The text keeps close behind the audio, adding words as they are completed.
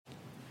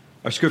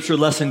Our scripture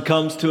lesson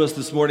comes to us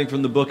this morning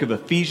from the book of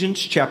Ephesians,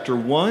 chapter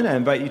 1. I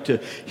invite you to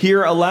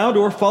hear aloud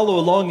or follow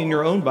along in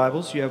your own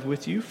Bibles you have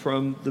with you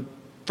from the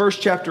first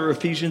chapter of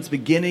Ephesians,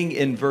 beginning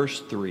in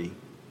verse 3.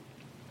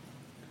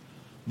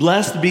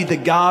 Blessed be the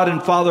God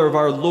and Father of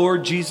our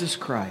Lord Jesus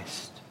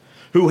Christ,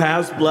 who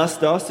has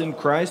blessed us in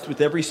Christ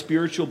with every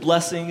spiritual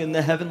blessing in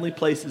the heavenly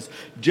places,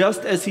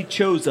 just as he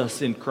chose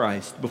us in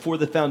Christ before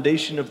the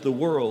foundation of the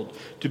world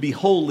to be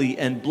holy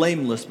and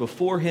blameless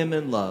before him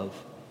in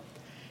love.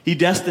 He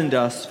destined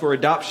us for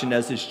adoption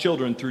as his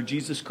children through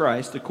Jesus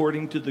Christ,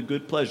 according to the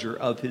good pleasure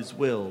of his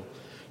will,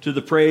 to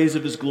the praise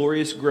of his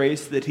glorious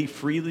grace that he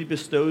freely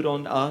bestowed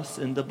on us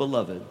in the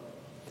Beloved.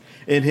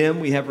 In him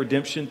we have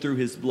redemption through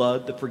his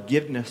blood, the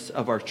forgiveness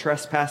of our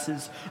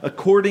trespasses,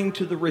 according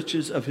to the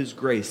riches of his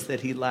grace that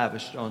he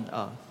lavished on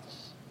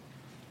us.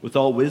 With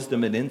all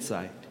wisdom and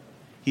insight,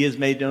 he has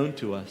made known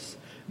to us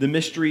the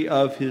mystery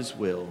of his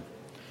will,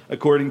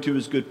 according to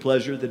his good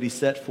pleasure that he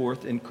set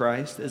forth in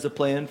Christ as a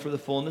plan for the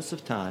fullness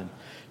of time,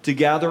 to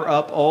gather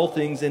up all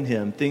things in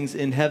him, things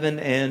in heaven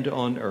and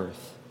on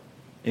earth.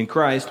 In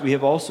Christ we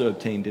have also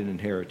obtained an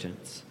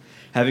inheritance,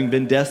 having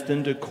been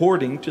destined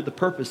according to the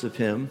purpose of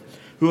him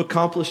who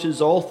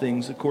accomplishes all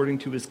things according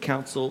to his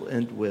counsel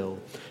and will,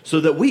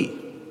 so that we,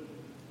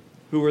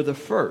 who were the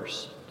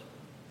first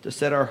to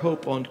set our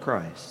hope on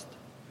Christ,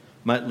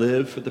 might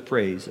live for the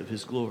praise of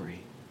his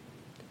glory.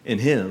 In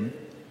him,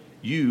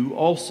 you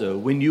also,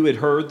 when you had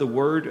heard the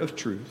word of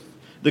truth,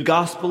 the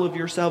gospel of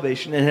your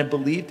salvation, and had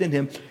believed in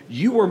him,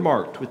 you were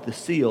marked with the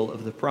seal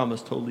of the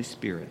promised Holy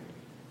Spirit.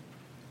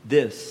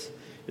 This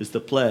is the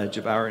pledge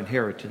of our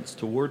inheritance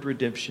toward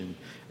redemption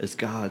as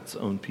God's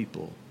own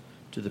people,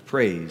 to the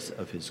praise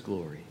of his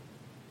glory.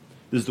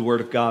 This is the word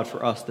of God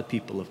for us, the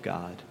people of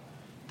God.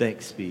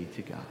 Thanks be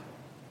to God.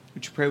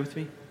 Would you pray with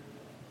me?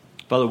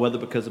 Father, whether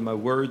because of my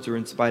words or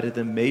in spite of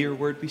them, may your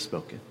word be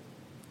spoken.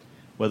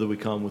 Whether we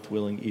come with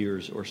willing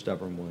ears or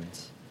stubborn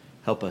ones,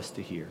 help us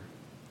to hear.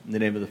 In the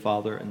name of the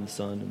Father, and the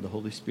Son, and the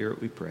Holy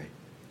Spirit we pray.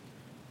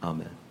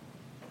 Amen.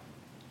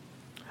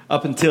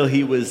 Up until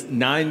he was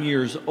 9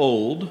 years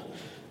old,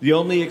 the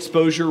only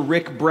exposure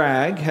Rick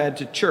Bragg had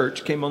to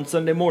church came on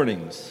Sunday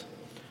mornings,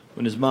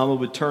 when his mama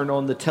would turn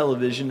on the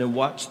television and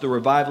watch the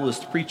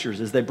revivalist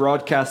preachers as they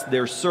broadcast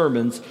their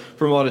sermons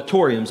from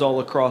auditoriums all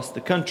across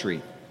the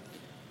country.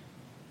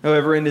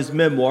 However, in his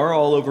memoir,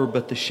 All Over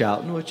But the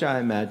Shoutin', which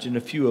I imagine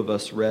a few of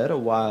us read a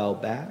while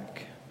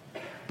back,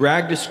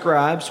 Bragg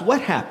describes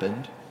what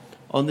happened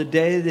on the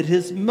day that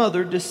his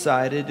mother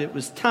decided it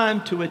was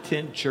time to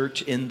attend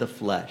church in the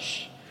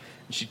flesh.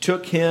 She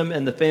took him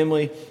and the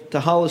family to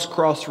Hollis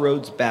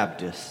Crossroads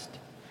Baptist,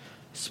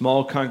 a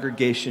small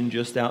congregation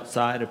just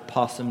outside of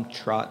Possum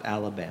Trot,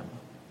 Alabama.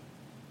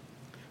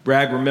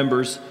 Bragg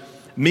remembers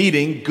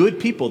meeting good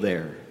people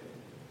there.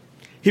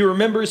 He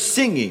remembers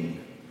singing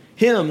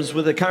hymns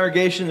with a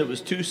congregation that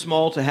was too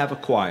small to have a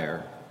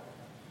choir.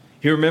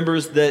 He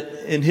remembers that,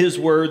 in his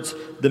words,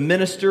 the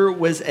minister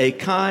was a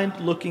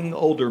kind-looking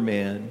older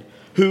man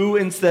who,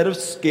 instead of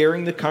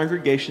scaring the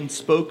congregation,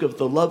 spoke of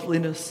the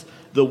loveliness,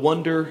 the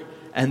wonder,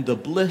 and the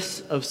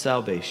bliss of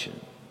salvation.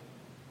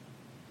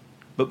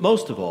 But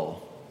most of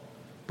all,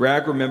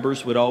 Bragg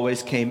remembers what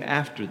always came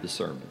after the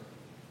sermon.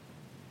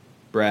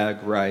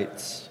 Bragg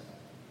writes,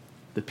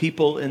 "The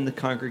people in the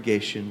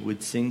congregation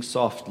would sing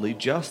softly,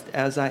 'Just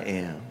as I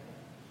am,'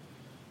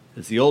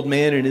 as the old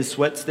man in his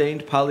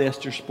sweat-stained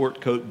polyester sport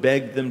coat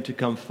begged them to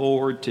come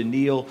forward, to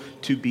kneel,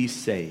 to be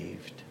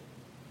saved.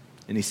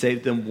 And he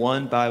saved them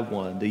one by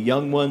one, the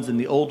young ones and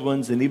the old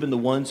ones, and even the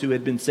ones who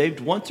had been saved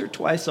once or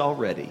twice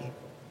already.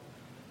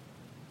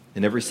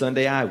 And every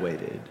Sunday I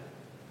waited.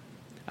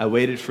 I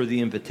waited for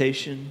the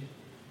invitation,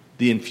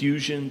 the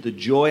infusion, the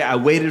joy. I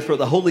waited for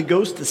the Holy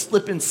Ghost to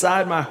slip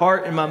inside my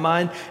heart and my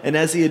mind, and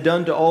as he had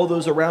done to all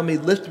those around me,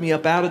 lift me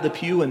up out of the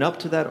pew and up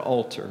to that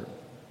altar,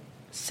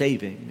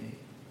 saving me.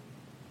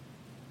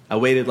 I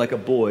waited like a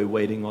boy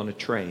waiting on a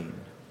train.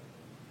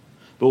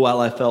 But while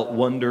I felt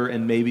wonder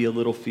and maybe a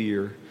little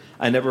fear,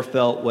 I never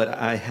felt what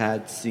I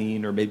had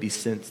seen or maybe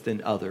sensed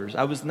in others.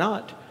 I was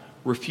not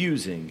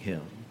refusing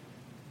him.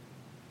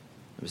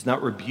 I was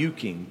not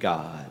rebuking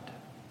God.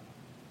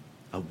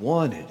 I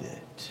wanted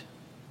it.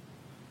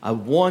 I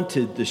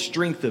wanted the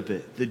strength of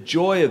it, the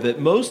joy of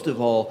it. Most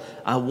of all,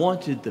 I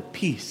wanted the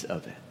peace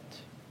of it.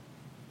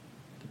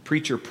 The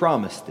preacher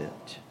promised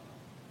it.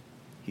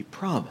 He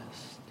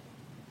promised.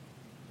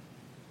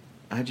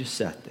 I just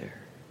sat there.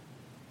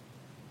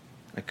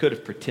 I could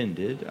have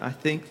pretended. I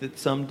think that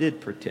some did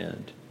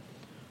pretend.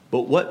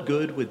 But what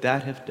good would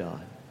that have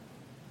done?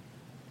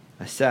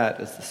 I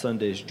sat as the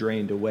Sundays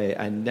drained away.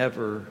 I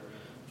never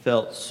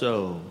felt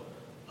so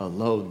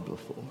alone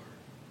before.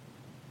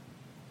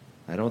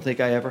 I don't think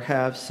I ever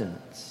have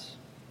since.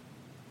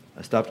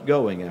 I stopped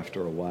going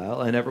after a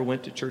while. I never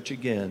went to church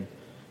again,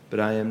 but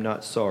I am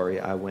not sorry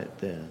I went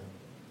then.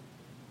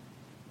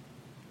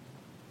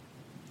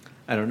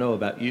 I don't know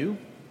about you.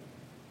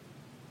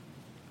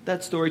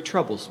 That story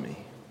troubles me.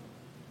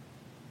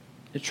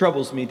 It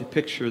troubles me to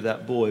picture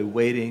that boy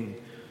waiting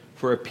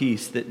for a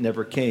peace that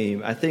never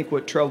came. I think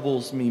what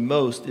troubles me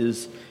most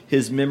is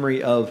his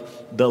memory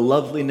of the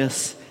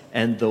loveliness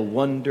and the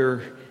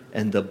wonder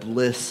and the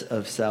bliss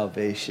of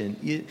salvation.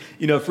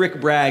 You know, if Rick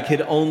Bragg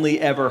had only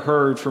ever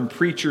heard from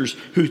preachers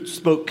who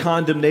spoke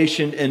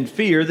condemnation and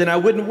fear, then I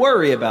wouldn't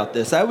worry about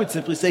this. I would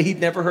simply say he'd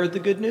never heard the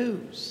good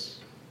news.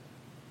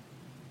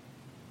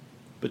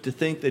 But to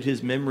think that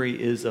his memory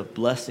is of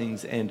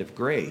blessings and of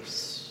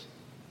grace,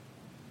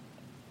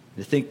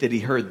 to think that he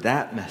heard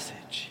that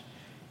message,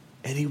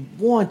 and he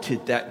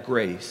wanted that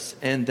grace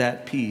and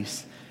that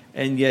peace,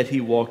 and yet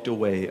he walked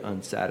away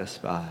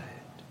unsatisfied.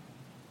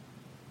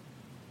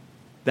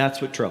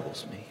 That's what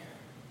troubles me.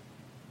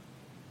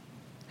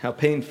 How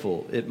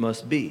painful it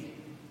must be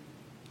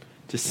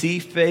to see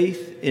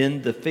faith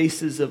in the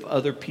faces of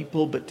other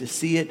people, but to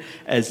see it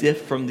as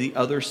if from the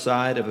other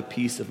side of a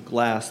piece of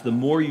glass. The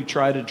more you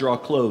try to draw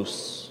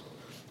close,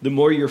 the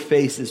more your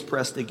face is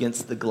pressed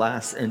against the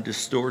glass and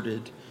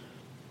distorted.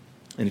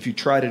 And if you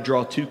try to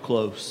draw too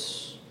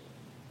close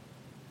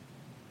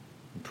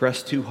and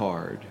press too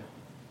hard,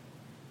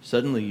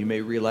 suddenly you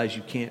may realize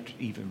you can't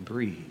even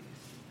breathe.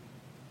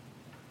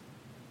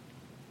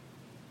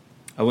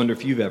 I wonder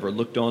if you've ever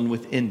looked on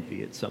with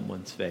envy at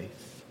someone's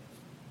faith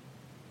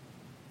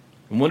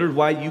and wondered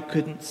why you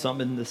couldn't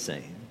summon the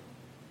same.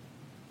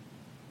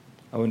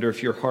 I wonder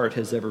if your heart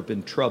has ever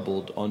been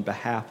troubled on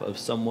behalf of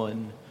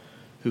someone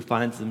who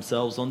finds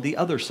themselves on the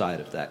other side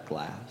of that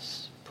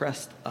glass,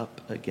 pressed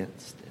up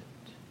against it.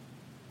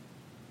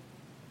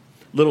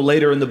 A little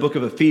later in the book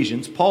of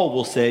Ephesians, Paul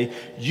will say,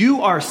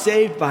 you are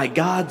saved by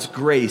God's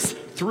grace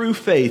through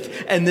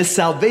faith, and this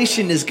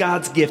salvation is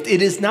God's gift.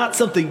 It is not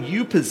something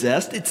you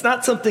possessed. It's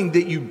not something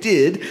that you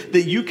did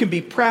that you can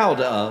be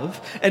proud of.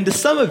 And to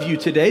some of you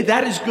today,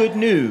 that is good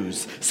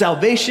news.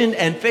 Salvation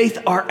and faith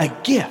are a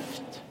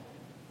gift.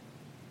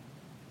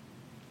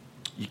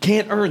 You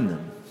can't earn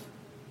them.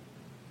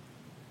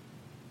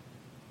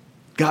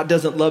 God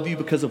doesn't love you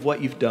because of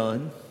what you've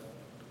done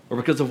or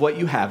because of what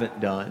you haven't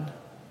done.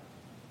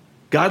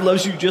 God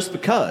loves you just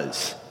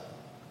because.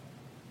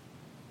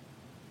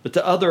 But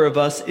to other of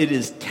us, it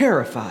is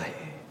terrifying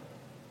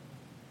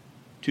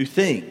to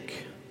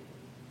think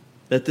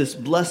that this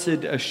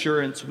blessed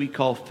assurance we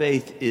call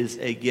faith is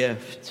a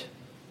gift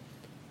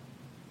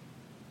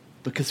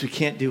because we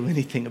can't do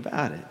anything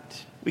about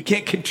it. We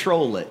can't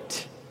control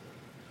it.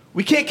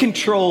 We can't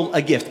control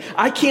a gift.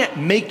 I can't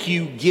make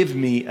you give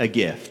me a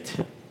gift.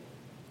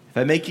 If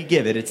I make you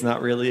give it, it's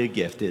not really a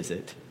gift, is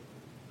it?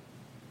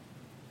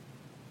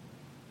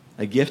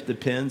 A gift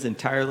depends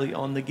entirely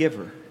on the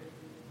giver.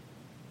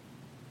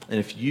 And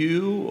if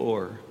you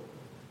or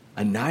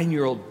a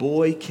 9-year-old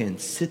boy can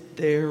sit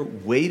there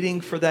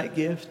waiting for that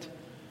gift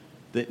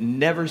that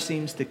never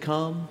seems to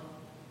come,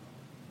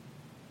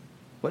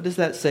 what does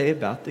that say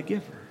about the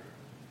giver?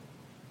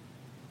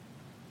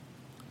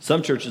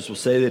 Some churches will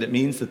say that it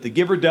means that the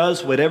giver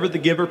does whatever the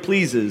giver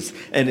pleases,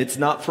 and it's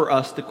not for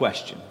us to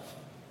question.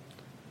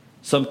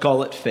 Some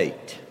call it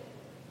fate.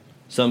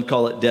 Some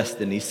call it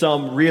destiny.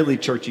 Some really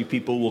churchy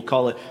people will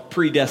call it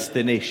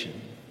predestination.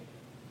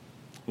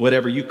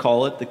 Whatever you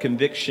call it, the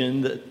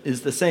conviction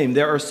is the same.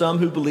 There are some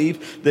who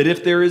believe that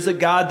if there is a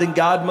God, then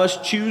God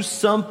must choose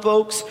some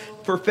folks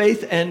for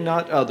faith and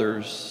not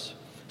others.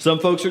 Some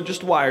folks are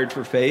just wired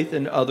for faith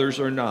and others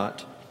are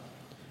not.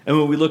 And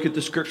when we look at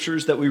the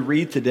scriptures that we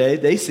read today,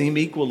 they seem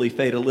equally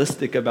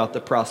fatalistic about the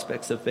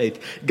prospects of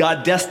faith.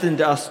 God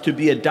destined us to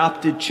be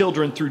adopted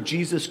children through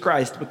Jesus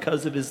Christ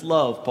because of his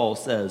love, Paul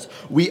says.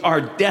 We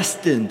are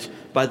destined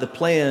by the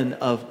plan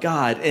of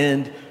God.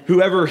 And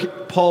whoever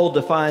Paul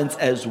defines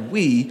as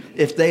we,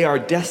 if they are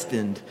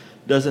destined,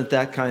 doesn't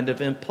that kind of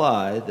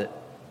imply that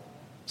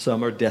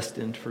some are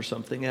destined for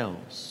something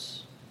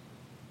else?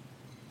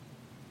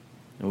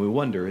 And we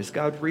wonder, is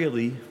God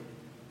really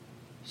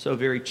so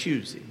very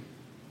choosy?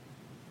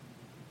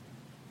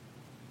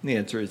 And the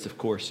answer is, of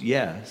course,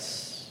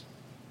 yes.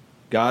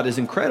 God is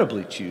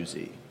incredibly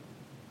choosy.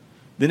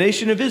 The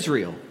nation of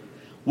Israel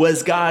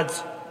was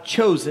God's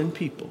chosen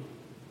people.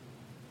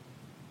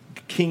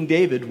 King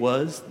David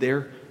was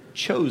their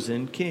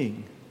chosen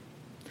king.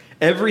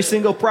 Every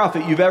single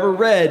prophet you've ever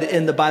read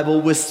in the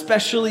Bible was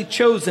specially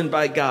chosen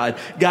by God.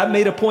 God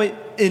made a point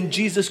in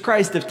Jesus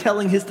Christ of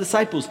telling his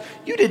disciples,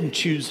 you didn't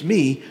choose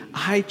me,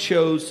 I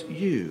chose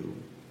you.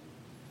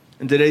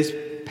 In today's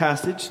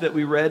passage that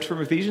we read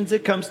from Ephesians,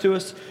 it comes to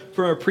us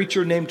from a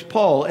preacher named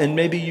Paul, and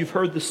maybe you've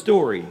heard the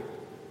story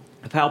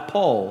of how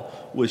Paul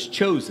was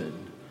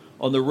chosen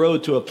on the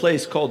road to a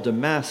place called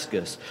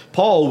Damascus.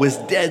 Paul was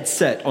dead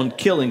set on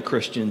killing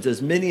Christians,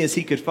 as many as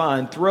he could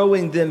find,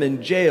 throwing them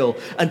in jail,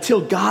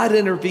 until God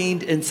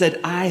intervened and said,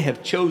 I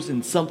have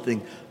chosen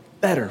something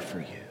better for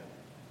you.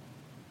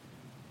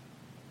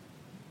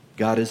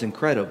 God is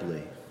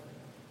incredibly,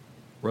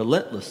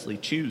 relentlessly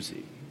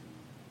choosy.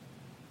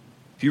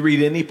 If you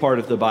read any part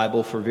of the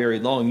Bible for very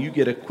long, you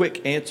get a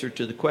quick answer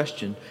to the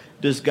question,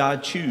 does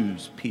God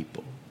choose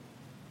people?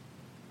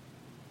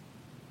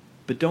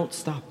 But don't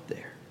stop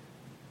there.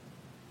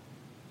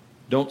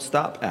 Don't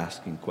stop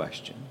asking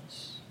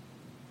questions.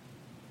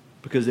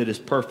 because it is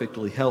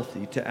perfectly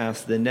healthy to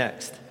ask the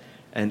next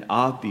and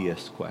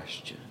obvious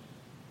question.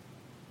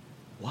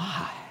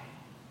 Why?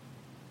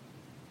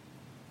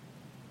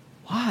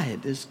 Why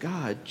does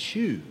God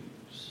choose?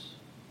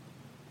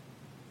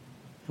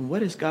 And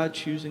what is God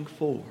choosing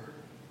for?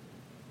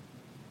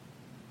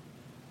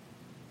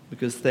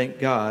 Because thank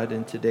God,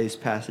 in today's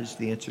passage,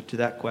 the answer to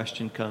that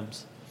question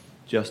comes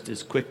just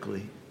as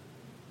quickly.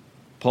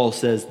 Paul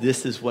says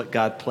this is what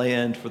God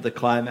planned for the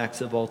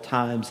climax of all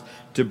times,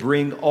 to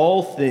bring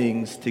all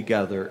things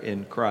together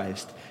in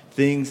Christ,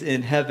 things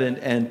in heaven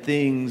and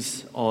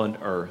things on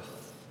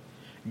earth.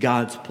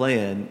 God's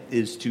plan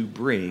is to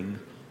bring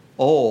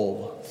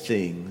all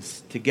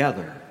things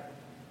together.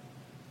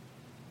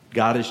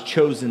 God has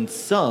chosen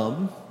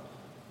some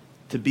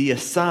to be a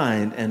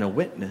sign and a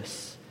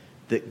witness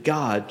that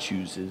God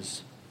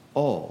chooses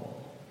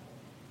all,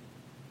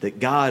 that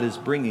God is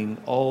bringing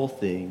all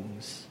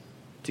things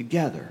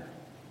together.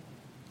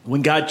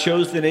 When God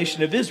chose the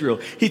nation of Israel,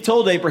 he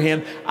told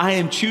Abraham, I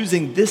am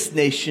choosing this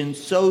nation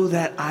so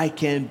that I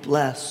can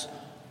bless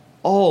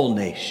all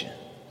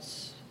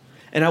nations.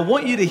 And I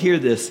want you to hear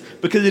this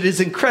because it is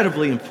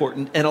incredibly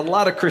important, and a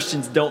lot of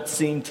Christians don't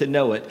seem to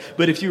know it.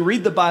 But if you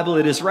read the Bible,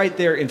 it is right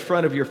there in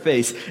front of your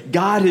face.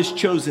 God has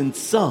chosen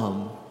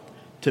some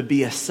to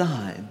be a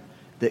sign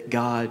that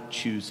God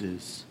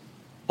chooses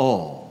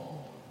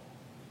all.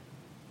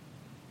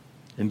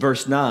 In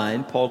verse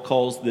 9, Paul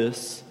calls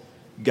this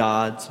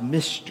God's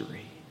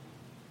mystery.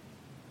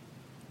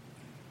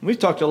 We've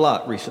talked a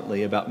lot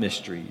recently about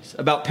mysteries,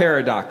 about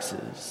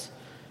paradoxes.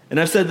 And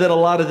I've said that a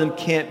lot of them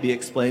can't be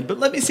explained, but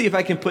let me see if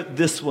I can put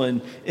this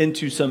one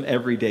into some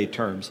everyday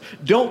terms.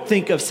 Don't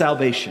think of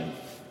salvation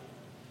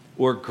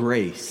or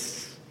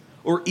grace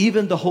or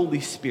even the Holy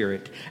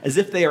Spirit as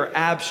if they are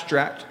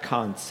abstract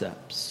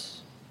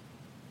concepts.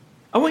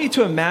 I want you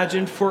to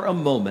imagine for a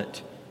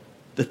moment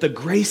that the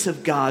grace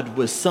of God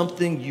was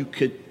something you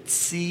could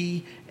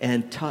see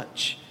and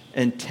touch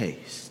and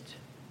taste.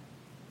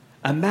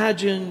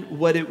 Imagine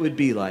what it would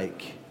be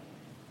like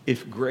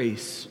if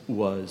grace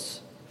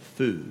was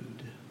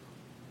food.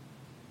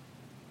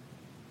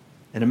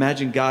 And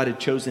imagine God had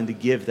chosen to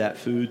give that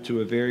food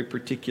to a very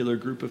particular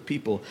group of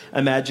people.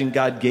 Imagine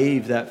God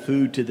gave that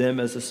food to them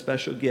as a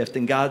special gift.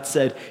 And God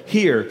said,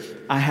 here,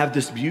 I have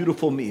this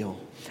beautiful meal,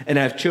 and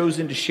I've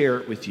chosen to share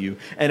it with you.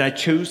 And I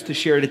chose to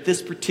share it at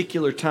this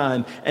particular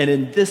time and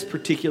in this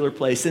particular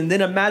place. And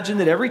then imagine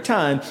that every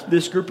time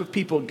this group of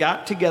people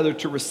got together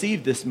to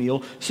receive this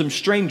meal, some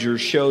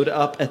strangers showed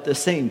up at the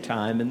same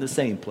time in the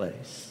same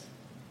place.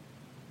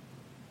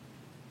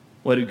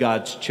 What do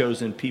God's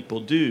chosen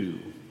people do?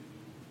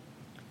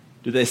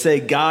 Do they say,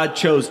 God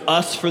chose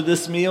us for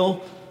this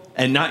meal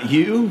and not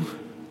you?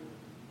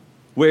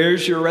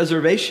 Where's your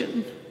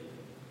reservation?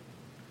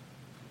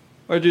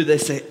 Or do they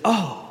say,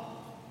 oh,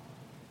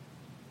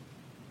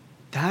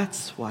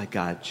 that's why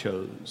God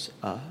chose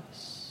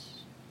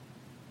us,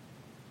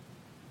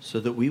 so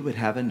that we would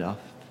have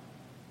enough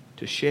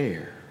to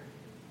share?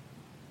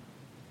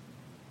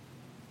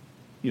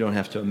 You don't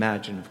have to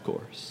imagine, of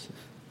course.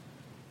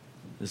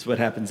 This is what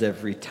happens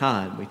every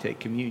time we take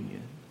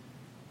communion.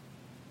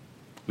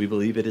 We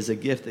believe it is a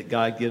gift that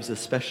God gives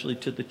especially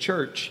to the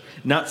church,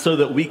 not so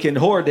that we can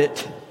hoard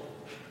it,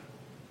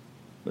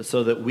 but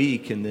so that we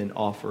can then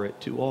offer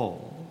it to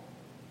all.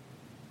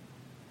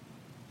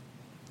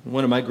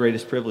 One of my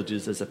greatest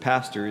privileges as a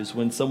pastor is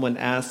when someone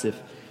asks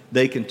if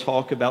they can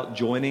talk about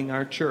joining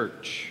our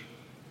church.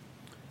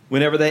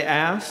 Whenever they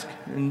ask,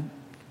 and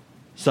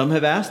some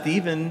have asked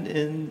even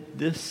in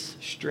this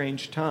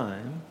strange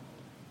time,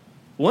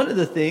 one of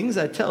the things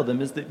I tell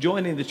them is that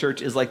joining the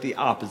church is like the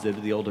opposite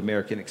of the old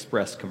American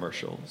Express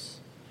commercials.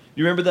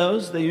 You remember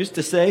those? They used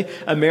to say,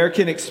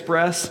 American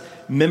Express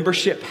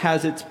membership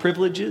has its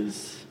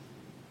privileges.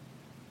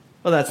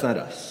 Well, that's not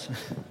us.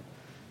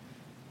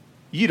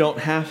 You don't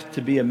have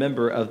to be a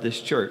member of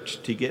this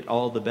church to get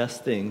all the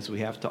best things we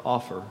have to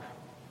offer.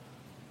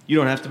 You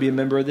don't have to be a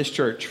member of this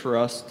church for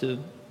us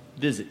to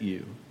visit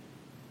you,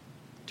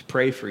 to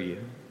pray for you.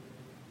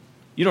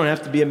 You don't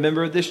have to be a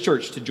member of this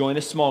church to join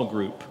a small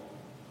group,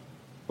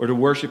 or to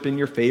worship in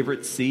your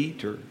favorite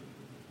seat, or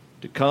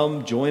to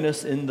come join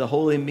us in the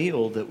holy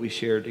meal that we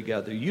share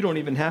together. You don't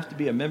even have to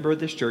be a member of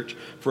this church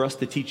for us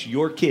to teach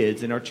your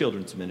kids in our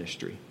children's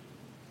ministry.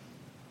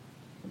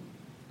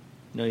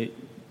 Now,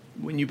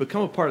 when you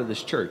become a part of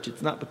this church,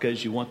 it's not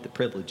because you want the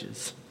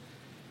privileges.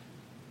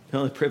 The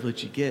only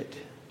privilege you get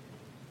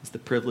is the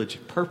privilege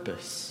of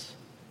purpose.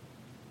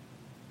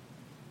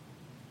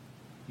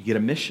 You get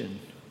a mission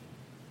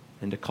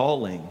and a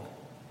calling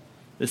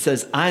that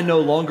says, I no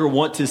longer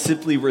want to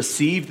simply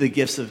receive the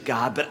gifts of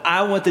God, but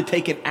I want to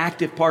take an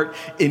active part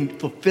in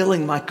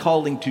fulfilling my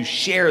calling to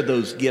share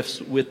those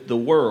gifts with the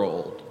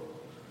world.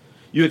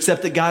 You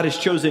accept that God has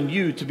chosen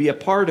you to be a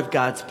part of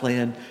God's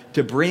plan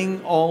to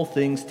bring all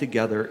things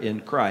together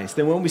in Christ.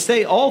 And when we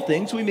say all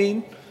things, we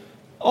mean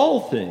all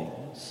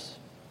things.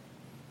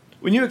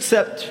 When you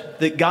accept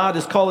that God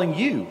is calling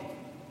you,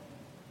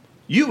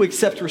 you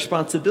accept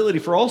responsibility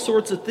for all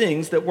sorts of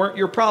things that weren't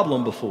your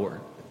problem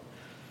before.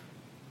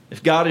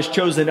 If God has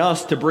chosen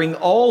us to bring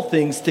all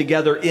things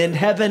together in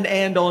heaven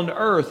and on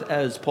earth,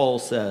 as Paul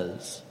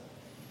says,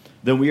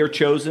 then we are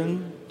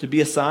chosen to be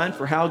a sign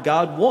for how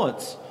God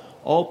wants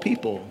all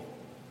people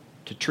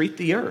to treat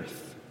the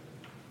earth.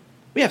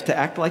 We have to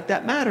act like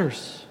that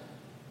matters,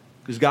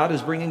 because God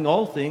is bringing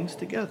all things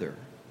together.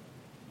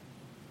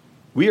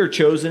 We are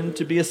chosen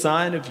to be a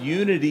sign of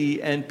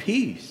unity and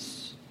peace.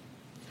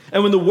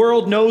 And when the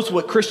world knows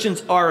what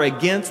Christians are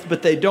against,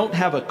 but they don't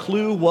have a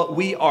clue what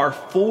we are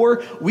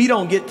for, we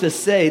don't get to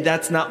say,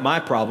 that's not my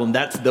problem,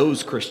 that's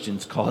those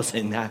Christians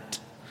causing that.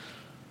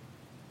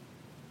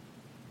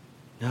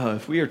 No,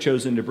 if we are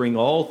chosen to bring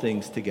all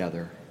things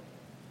together,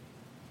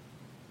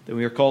 then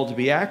we are called to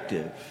be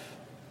active.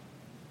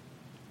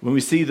 When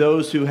we see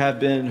those who have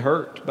been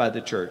hurt by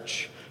the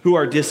church, who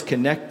are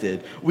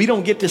disconnected, we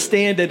don't get to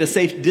stand at a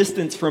safe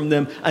distance from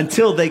them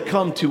until they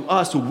come to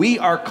us. We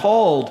are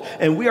called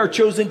and we are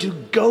chosen to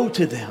go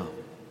to them,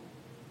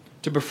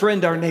 to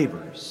befriend our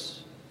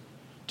neighbors,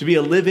 to be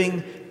a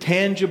living,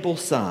 tangible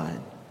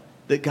sign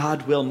that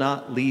God will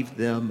not leave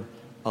them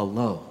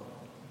alone.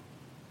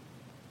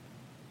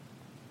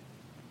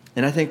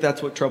 And I think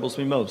that's what troubles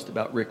me most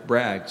about Rick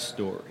Bragg's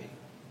story.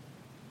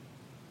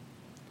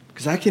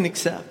 Because I can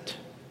accept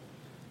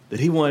that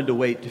he wanted to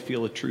wait to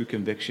feel a true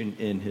conviction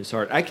in his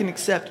heart. I can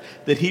accept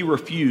that he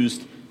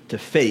refused to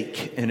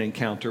fake an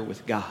encounter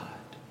with God.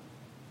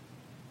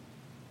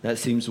 That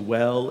seems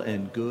well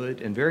and good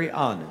and very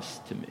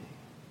honest to me.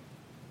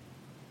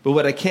 But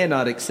what I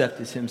cannot accept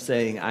is him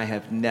saying, I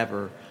have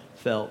never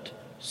felt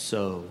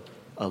so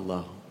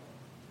alone.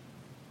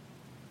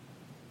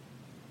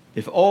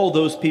 If all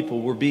those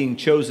people were being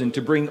chosen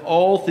to bring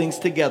all things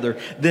together,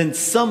 then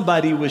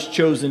somebody was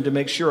chosen to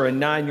make sure a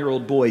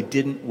 9-year-old boy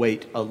didn't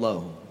wait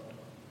alone.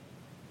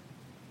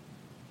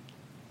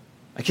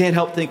 I can't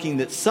help thinking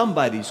that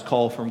somebody's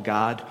call from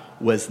God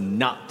was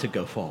not to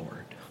go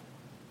forward.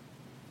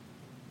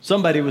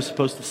 Somebody was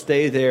supposed to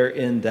stay there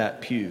in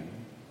that pew.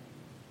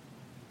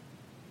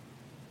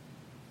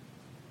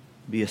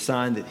 Be a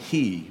sign that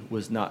he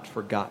was not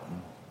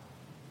forgotten.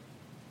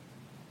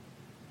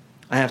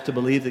 I have to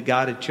believe that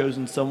God had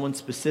chosen someone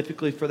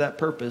specifically for that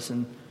purpose,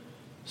 and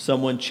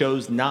someone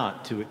chose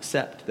not to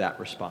accept that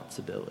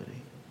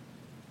responsibility.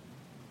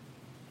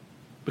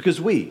 Because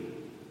we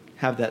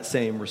have that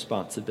same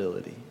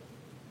responsibility.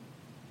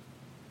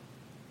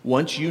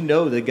 Once you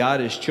know that God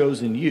has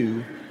chosen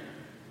you,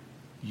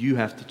 you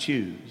have to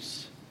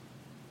choose.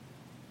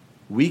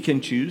 We can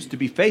choose to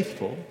be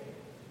faithful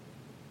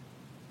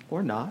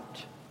or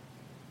not.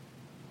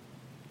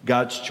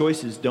 God's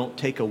choices don't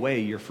take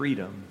away your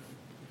freedom.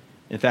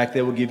 In fact,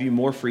 they will give you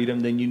more freedom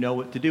than you know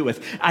what to do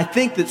with. I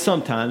think that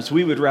sometimes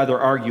we would rather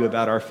argue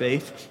about our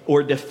faith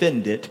or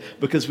defend it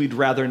because we'd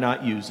rather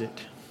not use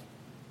it.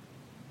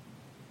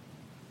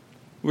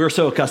 We're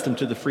so accustomed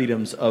to the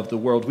freedoms of the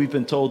world. We've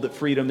been told that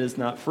freedom is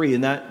not free,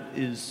 and that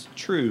is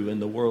true in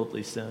the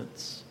worldly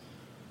sense.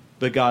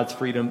 But God's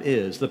freedom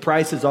is. The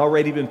price has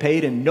already been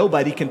paid, and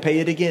nobody can pay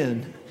it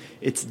again.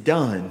 It's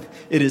done.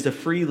 It is a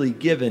freely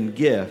given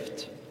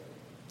gift.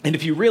 And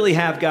if you really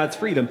have God's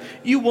freedom,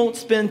 you won't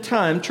spend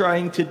time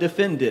trying to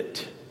defend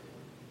it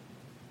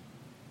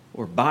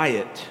or buy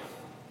it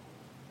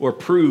or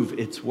prove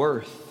its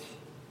worth.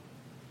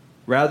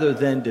 Rather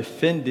than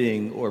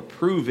defending or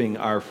proving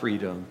our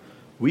freedom,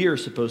 we are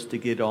supposed to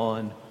get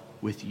on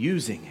with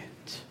using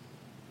it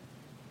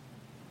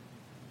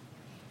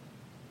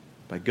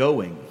by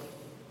going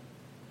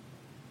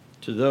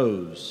to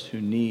those who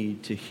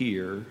need to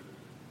hear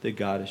that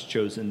God has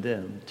chosen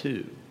them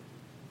too.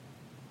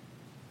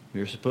 We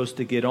are supposed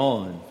to get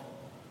on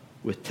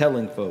with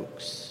telling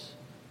folks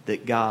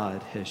that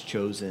God has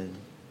chosen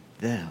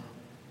them.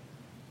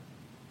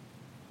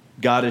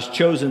 God has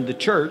chosen the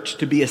church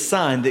to be a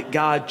sign that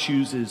God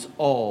chooses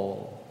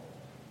all.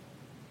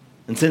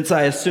 And since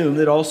I assume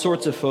that all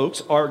sorts of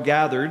folks are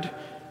gathered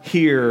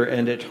here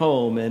and at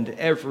home and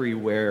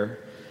everywhere,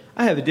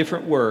 I have a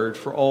different word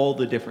for all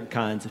the different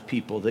kinds of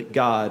people that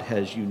God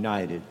has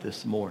united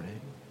this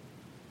morning.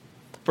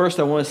 First,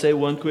 I want to say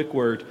one quick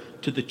word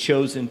to the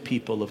chosen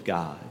people of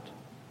God,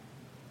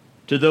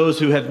 to those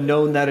who have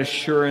known that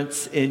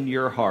assurance in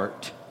your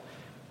heart,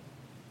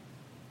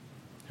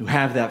 who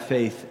have that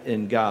faith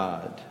in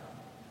God.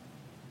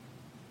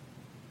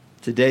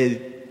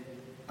 Today,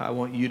 I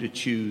want you to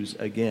choose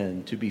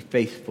again to be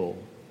faithful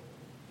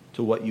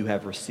to what you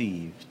have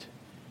received,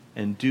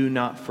 and do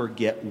not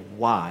forget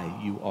why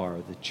you are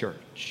the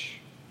church.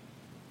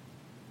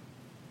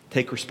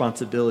 Take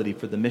responsibility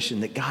for the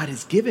mission that God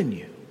has given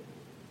you.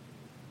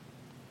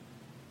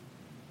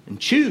 And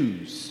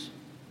choose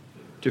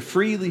to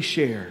freely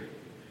share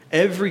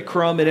every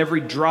crumb and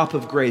every drop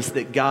of grace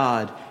that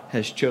God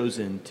has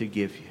chosen to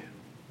give you.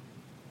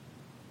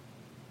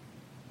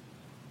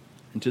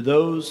 And to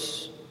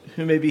those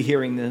who may be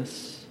hearing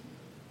this,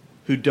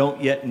 who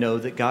don't yet know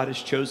that God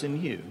has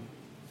chosen you,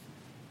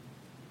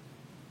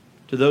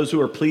 to those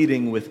who are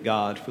pleading with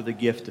God for the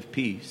gift of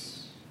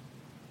peace,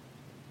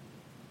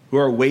 who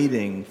are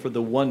waiting for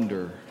the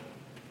wonder,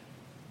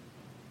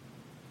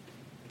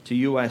 to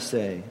you I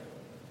say,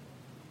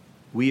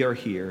 we are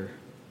here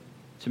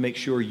to make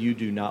sure you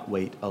do not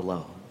wait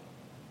alone.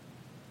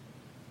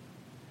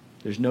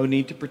 There's no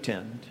need to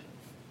pretend.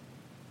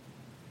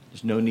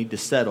 There's no need to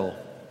settle.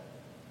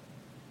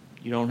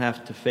 You don't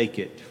have to fake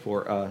it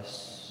for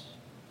us.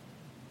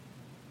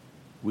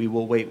 We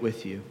will wait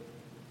with you.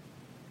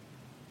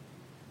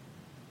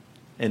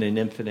 And an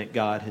infinite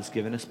God has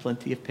given us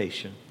plenty of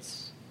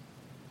patience.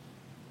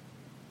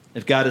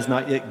 If God has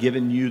not yet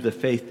given you the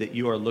faith that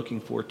you are looking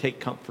for, take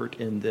comfort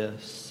in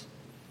this.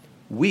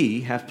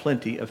 We have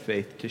plenty of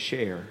faith to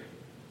share.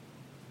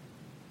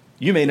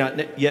 You may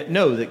not yet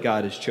know that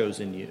God has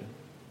chosen you,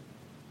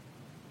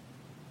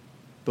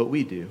 but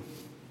we do.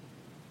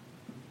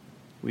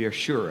 We are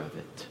sure of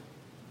it.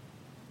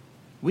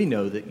 We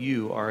know that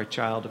you are a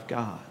child of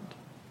God,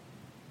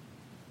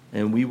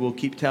 and we will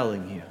keep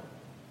telling you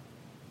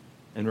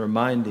and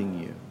reminding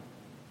you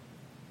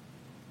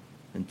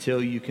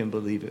until you can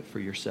believe it for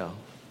yourself.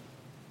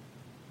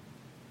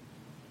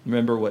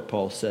 Remember what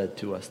Paul said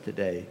to us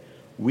today.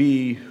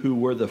 We who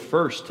were the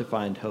first to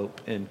find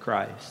hope in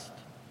Christ.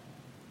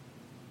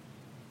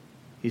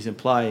 He's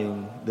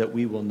implying that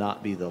we will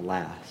not be the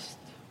last.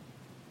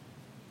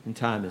 And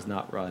time has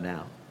not run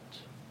out.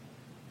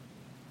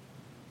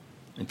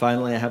 And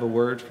finally, I have a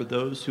word for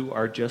those who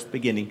are just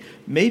beginning.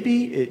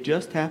 Maybe it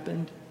just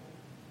happened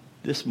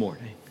this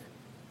morning.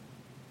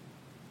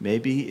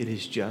 Maybe it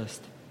is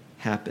just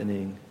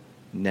happening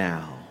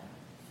now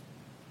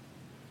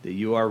that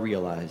you are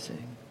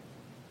realizing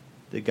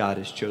that God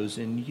has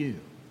chosen you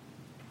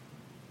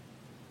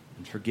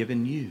and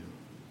forgiven you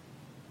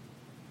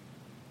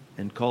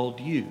and called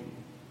you.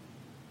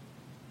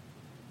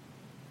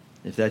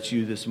 If that's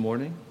you this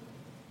morning,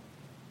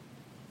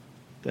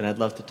 then I'd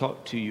love to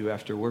talk to you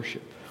after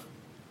worship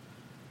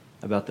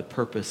about the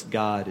purpose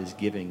God is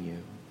giving you.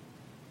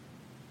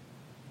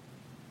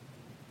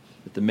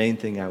 But the main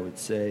thing I would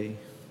say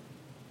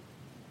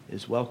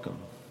is welcome.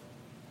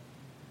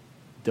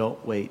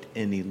 Don't wait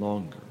any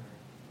longer.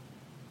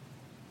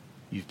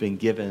 You've been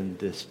given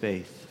this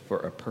faith for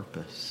a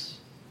purpose,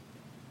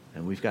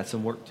 and we've got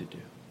some work to do.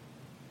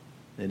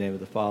 In the name of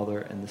the Father,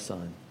 and the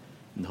Son,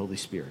 and the Holy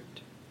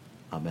Spirit.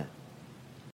 Amen.